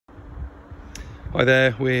Hi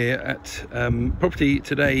there, we're at property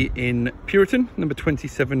today in Puriton, number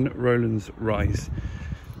 27 Rowlands Rise.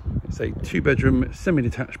 It's a 2-bedroom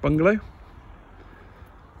semi-detached bungalow.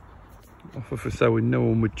 Offer for sale with no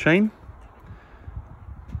onward chain.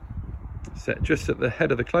 Set just at the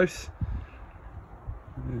head of the close,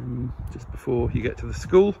 just before you get to the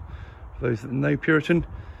school, for those that know Puriton.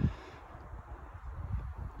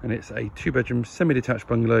 And it's a 2-bedroom semi-detached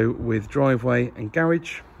bungalow with driveway and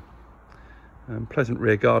garage. Pleasant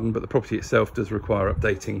rear garden, but the property itself does require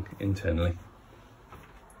updating internally.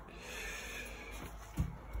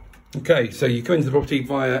 Okay, so you come into the property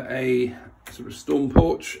via a sort of storm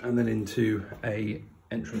porch and then into a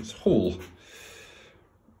entrance hall.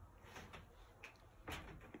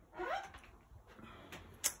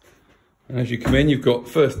 And as you come in, you've got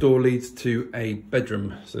first door leads to a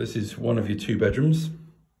bedroom. So this is one of your 2 bedrooms.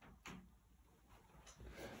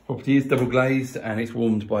 Property is double glazed and it's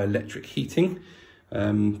warmed by electric heating.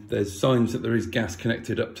 There's signs that there is gas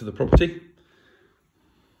connected up to the property.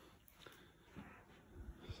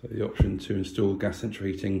 So the option to install gas central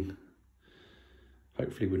heating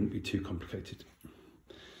hopefully wouldn't be too complicated.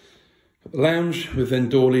 Got the lounge with then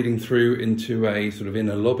door leading through into a sort of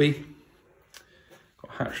inner lobby.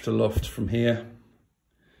 Got hatch to loft from here.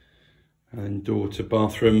 And then door to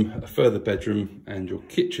bathroom, a further bedroom and your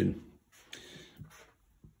kitchen.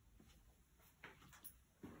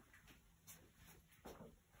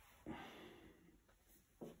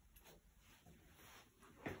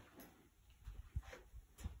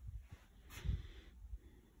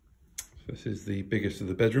 This is the biggest of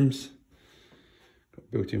the bedrooms.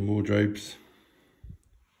 Got built-in wardrobes.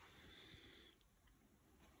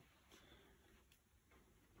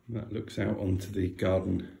 That looks out onto the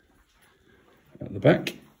garden at the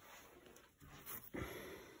back.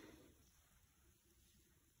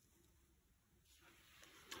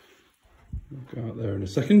 I'll go out there in a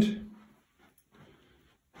second.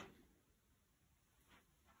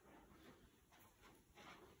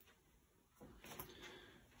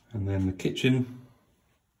 And then the kitchen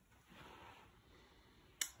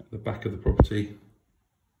at the back of the property.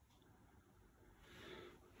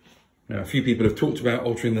 Now, a few people have talked about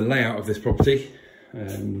altering the layout of this property,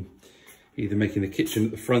 either making the kitchen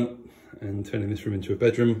at the front and turning this room into a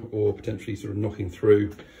bedroom, or potentially sort of knocking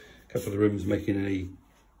through a couple of the rooms, making a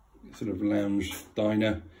sort of lounge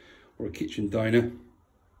diner or a kitchen diner.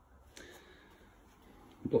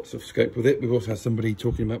 Lots of scope with it. We've also had somebody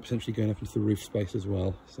talking about potentially going up into the roof space as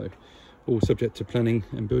well. So all subject to planning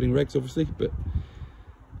and building regs, obviously, but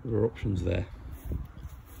there are options there.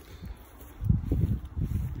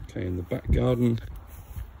 Okay, in the back garden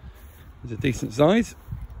is a decent size.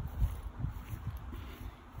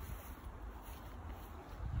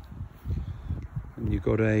 And you've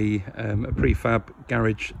got a prefab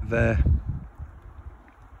garage there.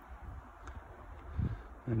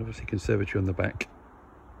 And obviously conservatory on the back,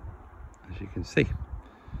 as you can see.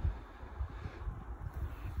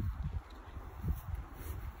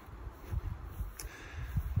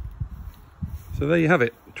 So there you have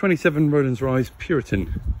it, 27 Rowlands Rise,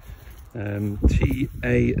 Puriton,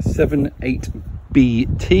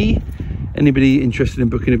 TA78BT. Anybody interested in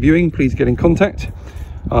booking a viewing, please get in contact.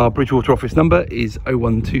 Our Bridgewater office number is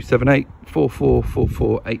 01278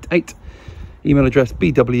 444488. Email address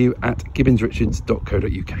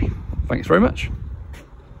bw@gibbonsrichards.co.uk. Thanks very much.